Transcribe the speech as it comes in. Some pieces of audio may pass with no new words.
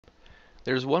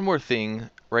There's one more thing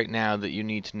right now that you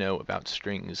need to know about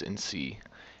strings in C,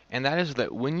 and that is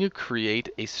that when you create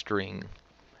a string,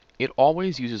 it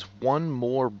always uses one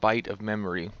more byte of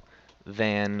memory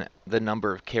than the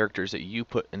number of characters that you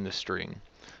put in the string.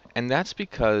 And that's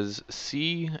because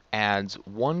C adds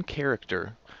one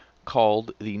character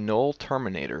called the NUL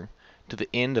Terminator to the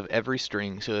end of every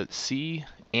string so that C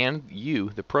and you,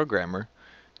 the programmer,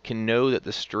 can know that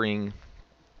the string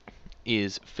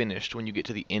is finished when you get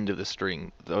to the end of the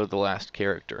string, or the last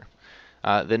character.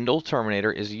 The NUL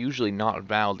terminator is usually not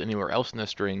valid anywhere else in the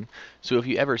string, so if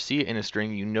you ever see it in a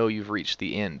string, you know you've reached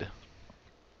the end.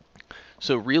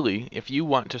 So really, if you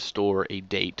want to store a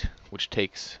date, which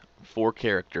takes 4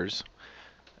 characters,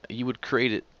 you would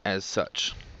create it as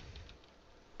such.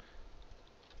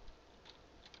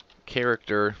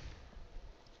 Character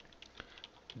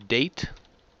date,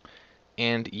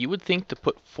 and you would think to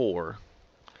put 4,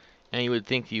 and you would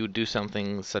think you would do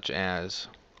something such as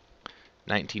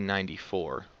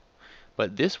 1994.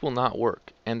 But this will not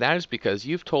work, and that is because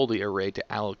you've told the array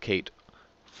to allocate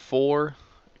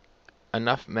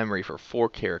enough memory for 4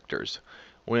 characters,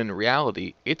 when in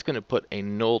reality it's going to put a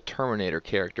NUL terminator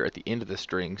character at the end of the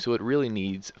string, so it really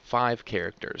needs 5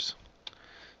 characters.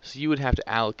 So you would have to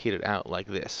allocate it out like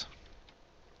this.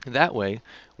 That way,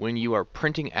 when you are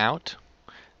printing out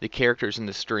the characters in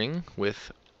the string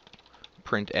with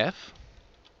printf,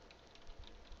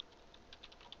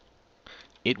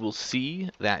 it will see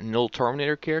that NUL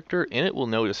terminator character and it will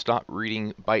know to stop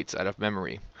reading bytes out of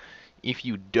memory. If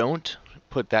you don't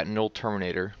put that NUL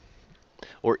terminator,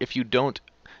 or if you don't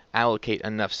allocate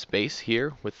enough space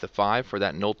here with the 5 for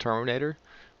that NUL terminator,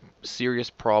 serious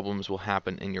problems will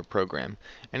happen in your program.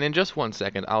 And in just 1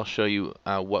 second, I'll show you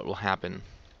what will happen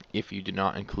if you do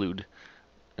not include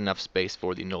enough space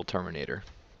for the NUL terminator.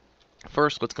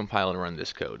 First, let's compile and run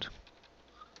this code.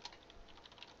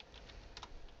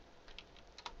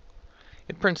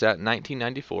 It prints out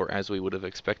 1994 as we would have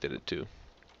expected it to.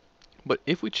 But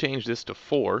if we change this to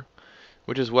 4,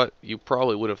 which is what you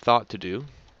probably would have thought to do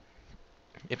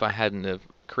if I hadn't have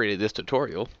created this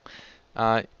tutorial,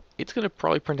 it's going to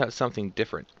probably print out something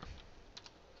different.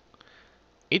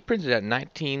 It printed out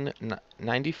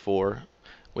 1994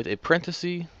 with a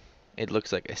parenthesis, it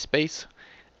looks like a space,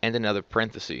 and another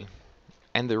parenthesis.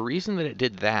 And the reason that it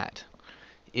did that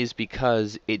is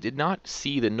because it did not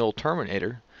see the NUL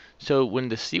terminator, so when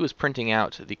the C was printing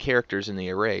out the characters in the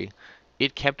array,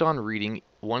 it kept on reading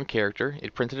one character,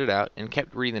 it printed it out, and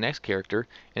kept reading the next character,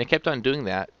 and it kept on doing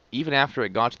that even after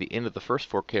it got to the end of the first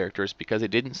 4 characters because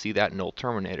it didn't see that NUL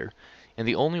terminator. And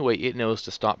the only way it knows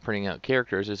to stop printing out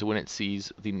characters is when it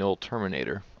sees the NUL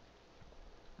terminator.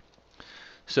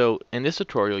 So in this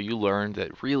tutorial you learned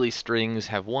that really strings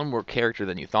have one more character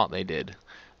than you thought they did,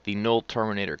 the NUL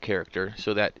terminator character,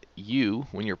 so that you,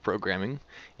 when you're programming,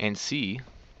 and C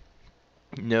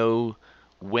know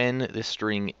when the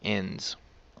string ends.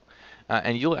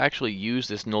 And you'll actually use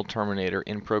this NUL terminator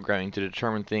in programming to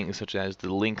determine things such as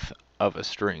the length of a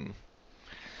string.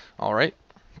 Alright,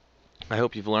 I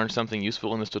hope you've learned something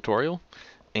useful in this tutorial,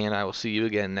 and I will see you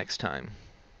again next time.